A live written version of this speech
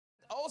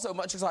Also,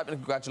 much excitement and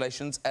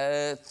congratulations.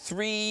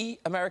 3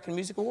 American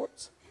Music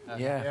Awards.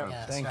 Yeah,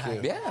 thank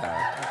you. Yeah.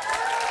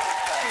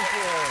 Thank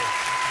you.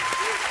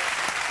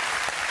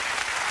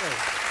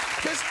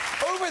 Because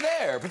over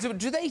there,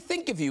 do they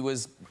think of you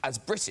as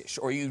British,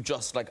 or are you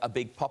just like a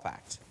big pop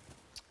act?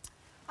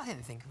 I think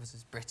they think of us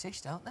as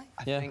British, don't they?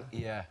 I think,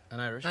 yeah.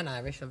 And Irish. And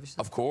Irish,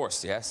 obviously. Of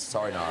course, yes.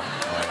 Sorry, Nara.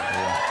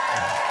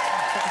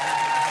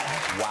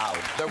 Wow,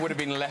 there would have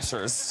been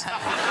letters.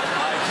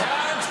 I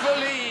can't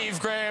believe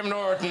Graham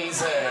Norton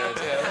said.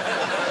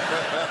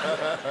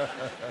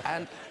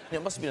 And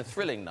it must have been a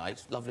thrilling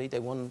night. Lovely. They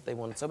won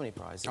so many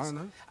prizes. I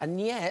know. And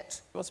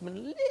yet, there must have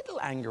been a little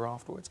anger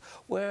afterwards,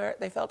 where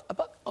they felt a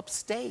bit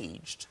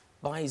upstaged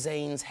by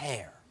Zayns'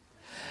 hair.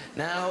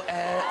 Now,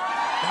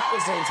 that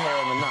was Zayns' hair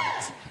on the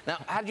night. Now,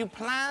 had you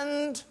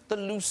planned the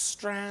loose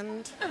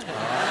strand?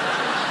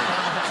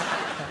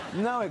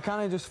 No, it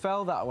kind of just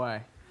fell that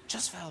way.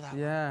 Just fell that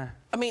way. Yeah.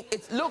 I mean,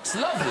 it looks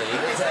lovely,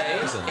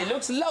 Zayns. It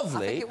looks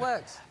lovely. I think it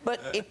works.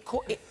 But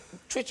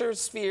Twitter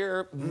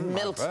sphere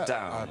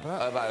meltdown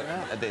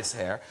about this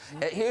hair.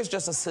 Here's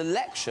just a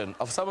selection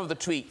of some of the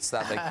tweets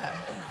that they...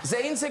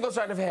 Zayn's single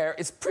strand of hair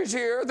is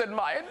prettier than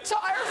my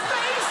entire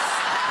face!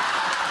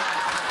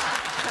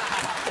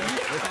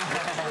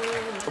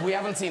 We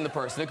haven't seen the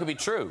person. It could be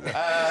true.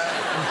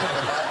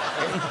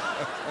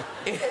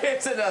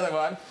 Here's another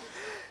one.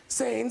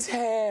 Zayn's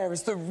hair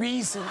is the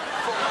reason for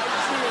my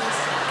tears.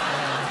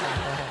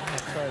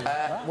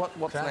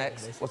 What's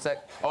next? What's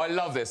that? Oh, I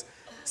love this.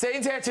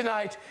 Zayn's hair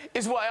tonight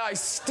is why I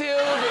still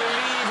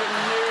believe in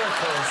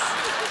miracles.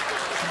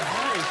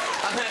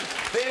 And then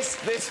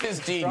this is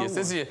genius.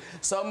 This is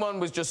someone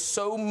was just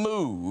so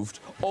moved,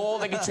 all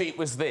they could tweet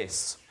was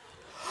this.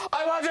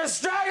 I want to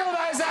strangle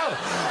myself!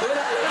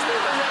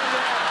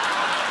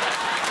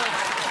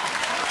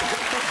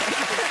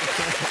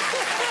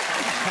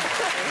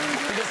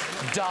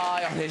 Just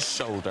die on his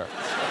shoulder.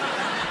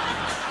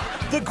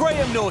 The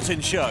Graham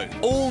Norton Show,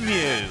 all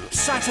new,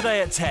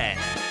 Saturday at 10,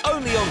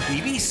 only on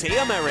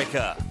BBC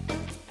America.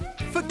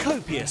 For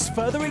copious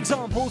further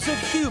examples of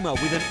humour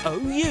with an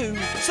OU,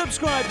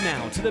 subscribe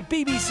now to the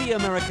BBC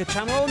America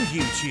channel on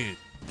YouTube.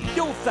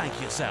 You'll thank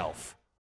yourself.